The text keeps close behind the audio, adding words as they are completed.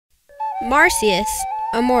Marsyas,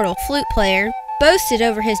 a mortal flute player, boasted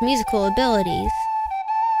over his musical abilities.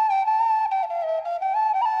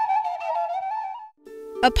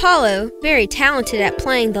 Apollo, very talented at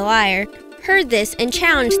playing the lyre, heard this and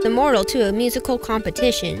challenged the mortal to a musical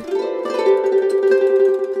competition.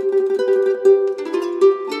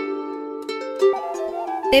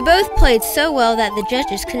 They both played so well that the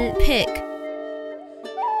judges couldn't pick.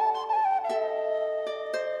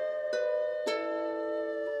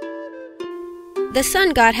 The sun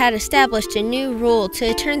god had established a new rule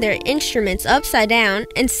to turn their instruments upside down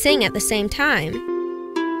and sing at the same time.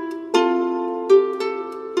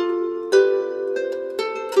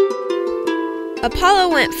 Apollo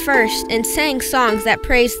went first and sang songs that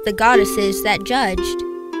praised the goddesses that judged.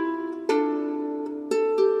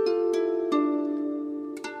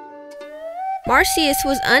 Marsyas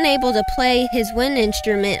was unable to play his wind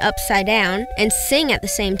instrument upside down and sing at the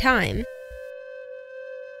same time.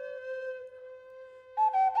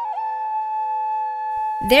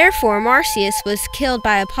 Therefore, Marsyas was killed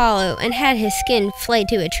by Apollo and had his skin flayed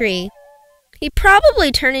to a tree. He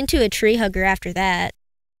probably turned into a tree hugger after that.